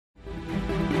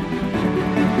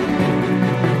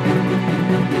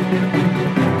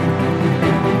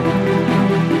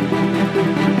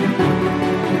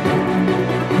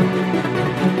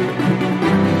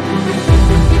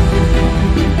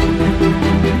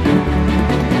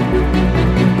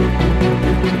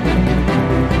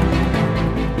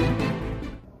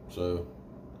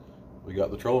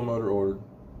trolling motor ordered.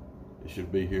 It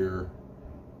should be here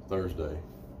Thursday.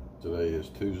 Today is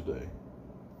Tuesday.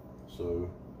 So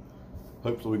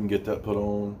hopefully we can get that put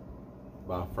on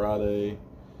by Friday.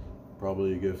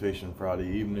 Probably go fishing Friday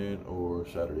evening or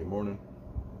Saturday morning.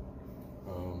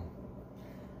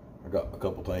 I got a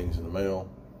couple things in the mail.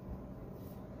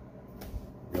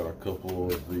 Got a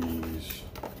couple of these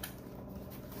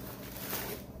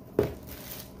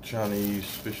Chinese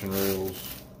fishing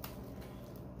reels,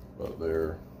 but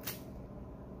they're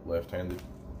left-handed.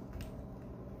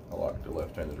 I like the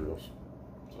left-handed reels,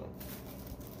 so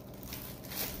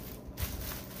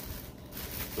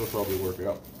they'll probably work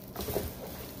out.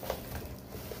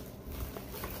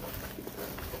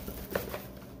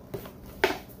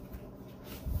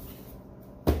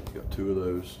 Got two of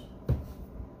those.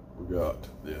 We got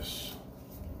this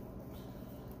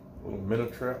little minnow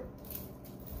trap.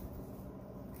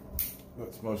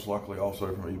 That's most likely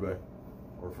also from eBay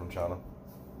or from China.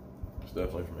 It's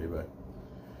definitely from eBay.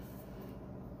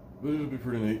 But it'll be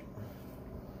pretty neat.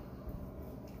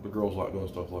 The girls like doing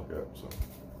stuff like that, so.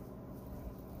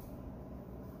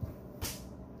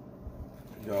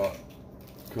 Got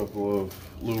a couple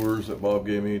of lures that Bob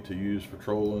gave me to use for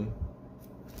trolling.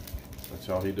 That's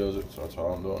how he does it, so that's how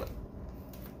I'm doing it.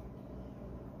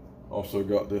 Also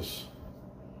got this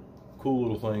cool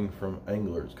little thing from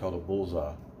Angler. It's called a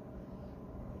Bullseye.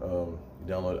 You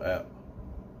download the app.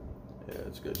 Yeah,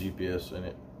 it's got GPS in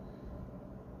it,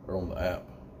 or on the app.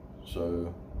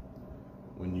 So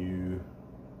when you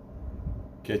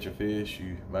catch a fish,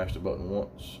 you mash the button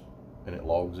once, and it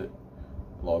logs it.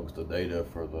 It logs the data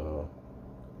for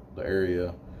the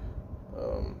area.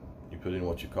 You put in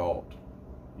what you caught.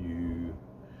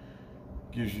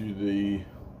 Gives you the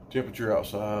temperature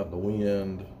outside, the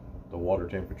wind, the water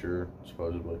temperature,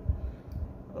 supposedly.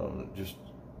 Just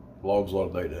logs a lot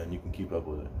of data, and you can keep up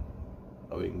with it.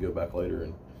 You can go back later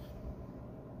and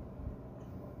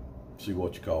see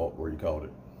what you caught, where you caught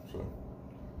it. So,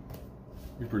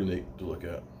 be pretty neat to look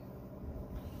at.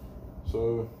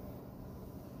 So,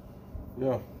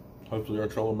 yeah, hopefully our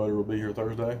trolling motor will be here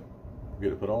Thursday. We'll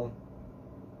get it put on.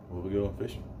 We'll be going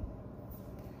fishing.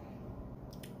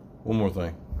 One more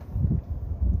thing.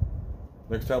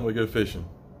 Next time we go fishing,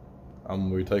 I'm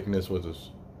going to be taking this with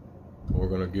us. We're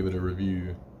going to give it a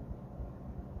review,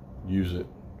 use it,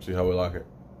 see how we like it.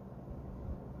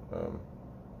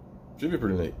 Should be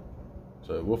pretty neat.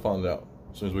 So we'll find out.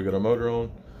 As soon as we get our motor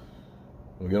on,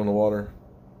 when we get on the water,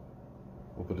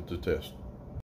 we'll put it to the test.